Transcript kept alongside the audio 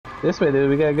This way, dude.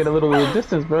 We gotta get a little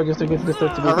distance, bro, just to get this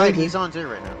stuff to be Alright, crazy. he's on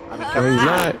Zero right now. I mean, No, Kevin. he's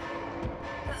not.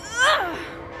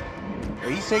 Are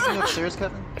you taking upstairs,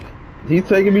 Kevin? He's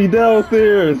taking me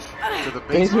downstairs. To the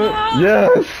basement?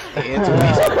 Yes. It's basement.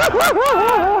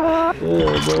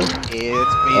 Yeah, bro. It's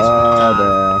basement Oh, time.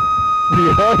 damn.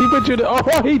 Oh, he put you to.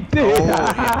 Oh, he did. Oh,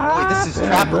 yeah. Wait, this is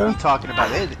trap bro. we talking about.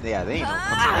 They ain't no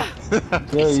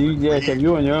coming. Yeah, Kev,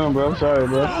 you on your own, bro. I'm sorry,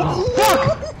 bro.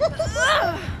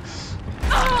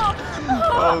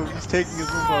 Oh, he's taking his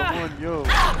 1x1, yo.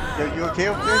 Yo, you okay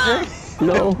over there, Jay?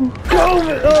 No.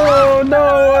 Kobe! Oh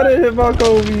no, I didn't hit my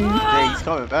Kobe. Jay, he's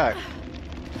coming back.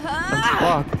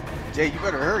 Fuck. Jay, you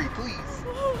better hurry, please.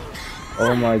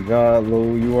 Oh my god,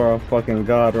 Lou, you are a fucking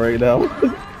god right now.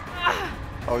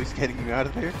 Oh, he's getting you out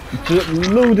of there?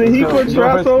 Lou, did he put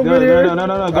traps over there? No.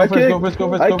 Go I first, can't, go first, go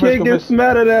first, I go first, can't go get first.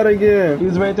 smattered at again.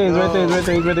 He's right there, he's right there, he's right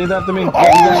there, he's right there. He's after me. Oh,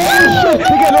 Shit, we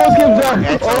got no skins done.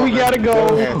 It's Oh, we over. gotta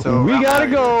go. It's over. We gotta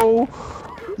go.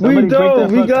 We Somebody break don't.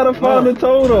 that We fuck- gotta find the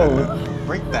totem.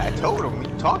 Break that totem. What are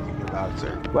you talking about,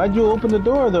 sir? Why'd you open the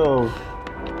door, though?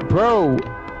 Bro.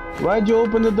 Why'd you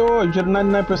open the door? You should have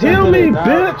 99%. Heal did me, it. Now-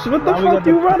 bitch! What the now we fuck got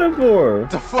you running for?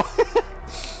 The fuck?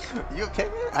 You okay,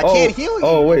 man? I can't heal you,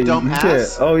 Oh wait, you dumbass.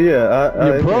 can't. Oh yeah,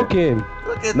 You're broken.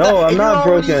 Look at No, that. I'm You're not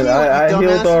already broken. healed, I you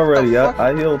healed dumbass. already. What the fuck?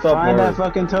 I healed up Find that already.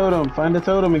 fucking totem. Find the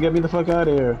totem and get me the fuck out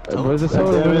of here. Where's the God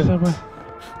soda? damn Where's it. the soda?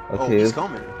 Oh, Okay, he's it's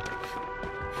coming.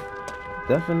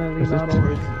 definitely Is not it-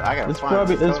 over. I gotta It's find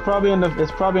probably some it's totem.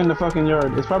 probably in the fucking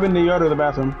yard. It's probably in the yard or the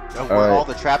bathroom. Where Alright. all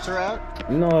the traps are at?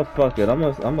 You know what? Fuck it. I'm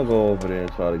gonna go over there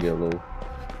and try to get Lou.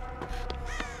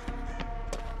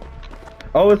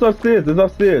 Oh, it's upstairs. It's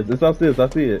upstairs. It's upstairs. I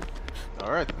see it.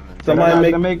 Alright, then. Somebody I'm not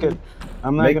make- gonna make it.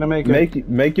 I'm not gonna make it.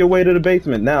 Make your way to the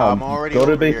basement now. I'm already go to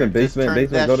the over here. basement. Just Basement. turn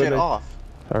Basement. that Go to shit the. off.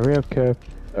 Hurry up, Kev.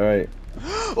 All right.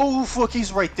 Oh fuck,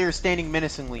 he's right there standing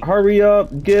menacingly. Hurry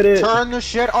up. Get it. Turn the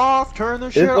shit off. Turn the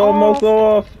shit It's off. almost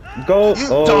off. Go. You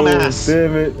Oh, dumbass.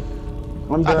 damn it.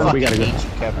 I'm I done. fucking gotta go. hate you,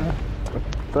 Kevin.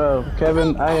 Bro,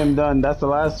 Kevin, I am done. That's the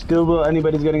last skill build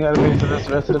anybody's getting out of me for this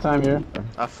rest of the time here.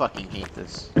 I fucking hate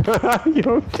this. You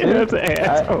don't care to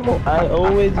asshole. I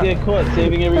always get caught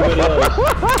saving everybody else.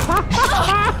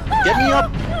 Get me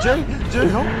up, Jay. Jay,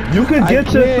 help. You could I get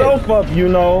can't. yourself up, you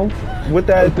know, with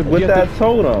that Get the- with get that the-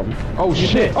 totem. Oh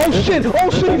shit! Oh shit! Oh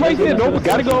shit! Right there! Nope,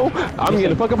 gotta go. I'm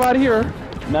getting the fuck up out of here.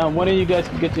 Now, one of you guys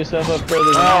can get yourself up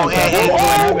further than Oh, I hey,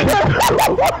 am.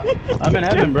 hey, I'm in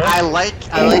heaven, bro. I like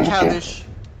how this.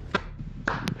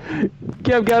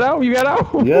 Kev got out. You got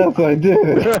out. Yes, I did.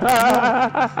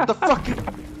 The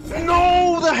fucking.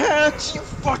 No, the hatch, you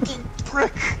fucking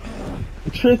prick.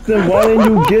 Tristan, why didn't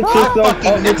you get yourself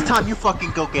Fucking up? next time you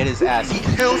fucking go get his ass. He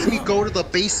tells me go to the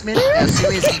basement as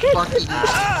soon as he fucking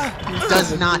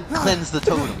does not cleanse the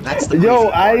totem. That's the Yo,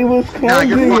 crazy I was part. Now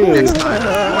you're cleansing fucked next it. time.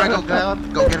 You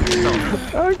wanna go get him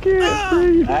yourself. I can't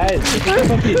breathe. Alright,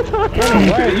 Tristan,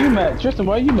 why are you mad? Tristan,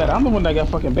 why are you mad? I'm the one that got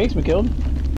fucking basement killed.